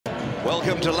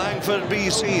Welcome to Langford,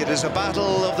 BC. It is a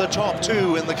battle of the top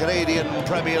two in the Canadian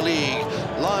Premier League.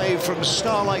 Live from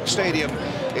Starlight Stadium,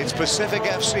 it's Pacific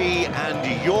FC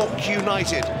and York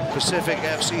United. Pacific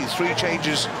FC, 3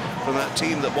 changes from that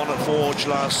team that won at Forge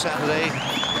last Saturday.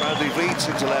 Bradley Vliet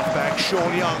into left back,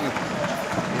 Sean Young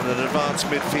in an advanced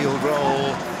midfield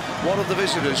role. One of the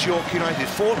visitors, York United,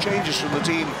 4 changes from the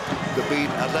team that beat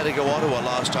Atletico Ottawa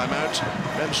last time out.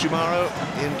 Rem Sumaro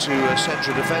into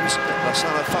central defence,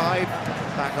 Lasana 5,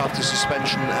 back after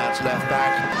suspension at left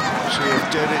back. See if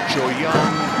Dedic or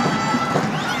Young,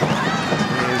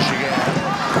 here's Shiger,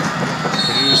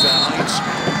 can use their height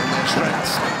and their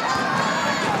strength.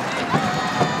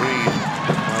 Reed,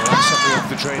 well, that's something off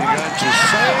the training ground to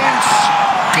Saints.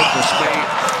 Goodness me,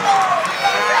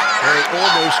 well, it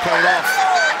almost came off.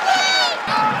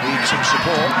 Needs some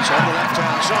support. It's on the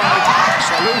left-hand side.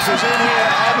 Salouf is in here.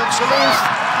 Ahmed Salouf.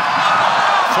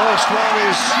 First one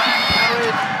is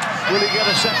parried. Will he get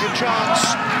a second chance?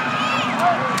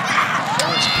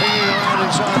 It's pinging around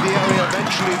inside the area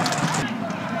eventually.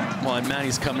 Well, and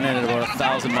Manny's coming in at about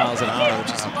 1,000 miles an hour, which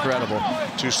is incredible.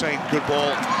 To Saint, good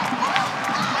ball.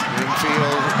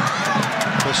 Infield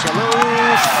for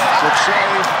Salouf. Good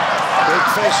save. Big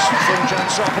fist from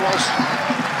Jansopoulos.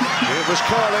 It was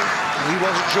curling. He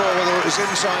wasn't sure whether it was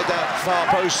inside that far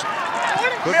post.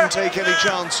 Couldn't take any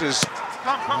chances.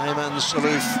 Ayman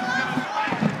Salouf.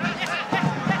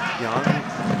 Young.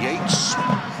 Yates.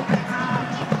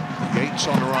 Yates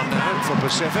on a run now for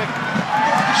Pacific.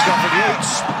 Stafford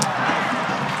Yates.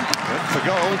 Went for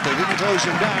goal. They didn't close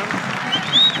him down.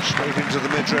 Straight into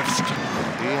the midriff.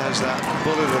 He has that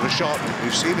bullet of a shot.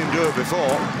 We've seen him do it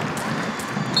before.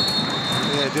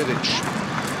 Yeah, Dedic.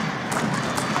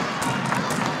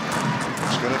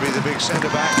 Going to be the big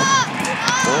centre-back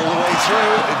all the way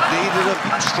through. It needed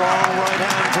a strong right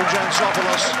hand from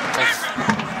Jansopoulos.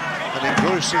 An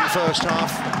engrossing first half,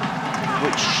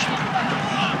 which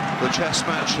the chess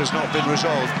match has not been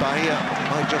resolved. Bahia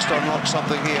might just unlock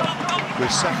something here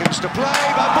with seconds to play.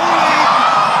 Babouli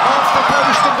off the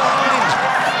post and behind.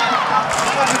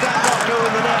 How did that not go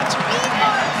in the net?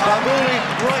 Babouli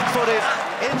right-footed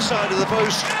inside of the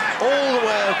post all the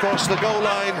way across the goal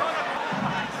line.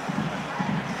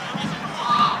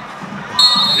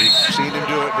 We've seen him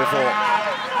do it before.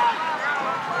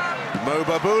 Mo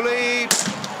Babouli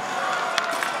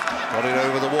got it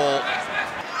over the wall.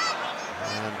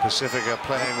 And Pacific are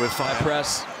playing with fire. High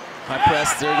press,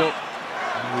 there you go.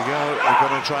 Here we go, they're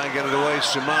going to try and get it away.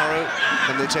 Sumaro,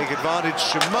 can they take advantage?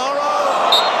 Sumaro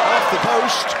off the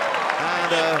post.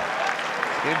 And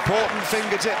an important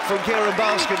fingertip from Kieran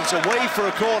Baskin. It's away for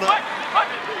a corner.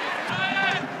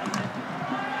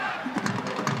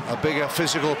 A bigger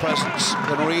physical presence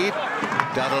than Reed.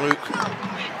 Dadaluk.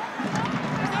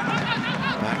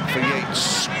 Back for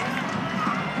Yates.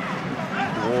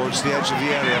 Towards the edge of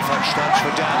the area. Fetch touch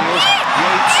for Daniels.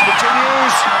 Yates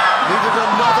continues. Needed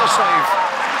another save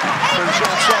from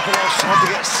Jansopoulos. Had to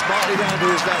get smartly down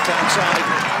to his left-hand side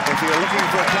if you're looking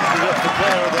for a candidate for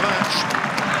player of the match.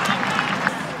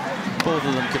 Both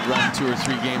of them could run 2 or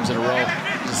 3 games in a row.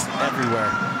 Just everywhere.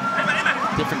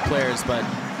 Different players, but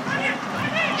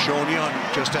Sean Young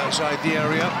just outside the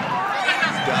area.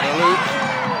 Dadaluk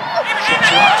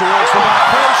shots it up towards the back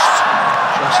post.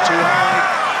 Just too high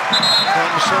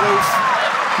from Salouf.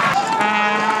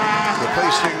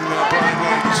 Replacing Brian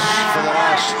Wright for the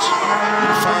last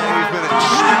 5 minutes.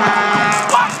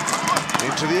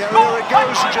 Into the area it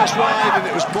goes, just wide, and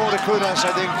it was Mordecunas,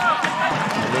 I think.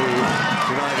 Who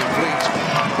denied him Fleet.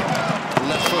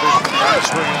 Left-footed right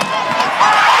swinger.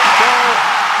 Goal.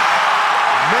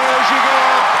 Shiger.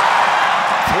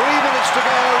 3 minutes to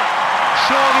go.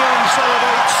 Sean Young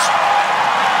celebrates.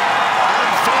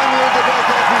 And finally the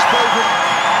deadlock is broken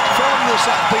from the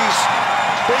set piece.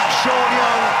 Big Sean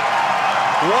Young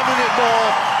wanted it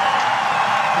more.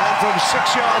 And from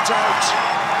 6 yards out,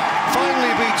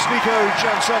 finally beats Nico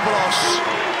Jansopoulos.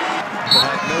 But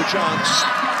had no chance.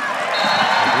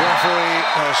 The referee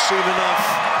has seen enough.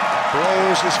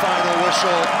 Blows his final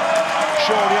whistle.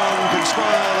 Sean Young can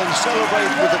smile and celebrate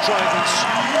with the Tridents,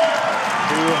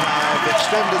 who have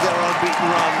extended their unbeaten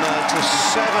run to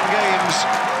 7 games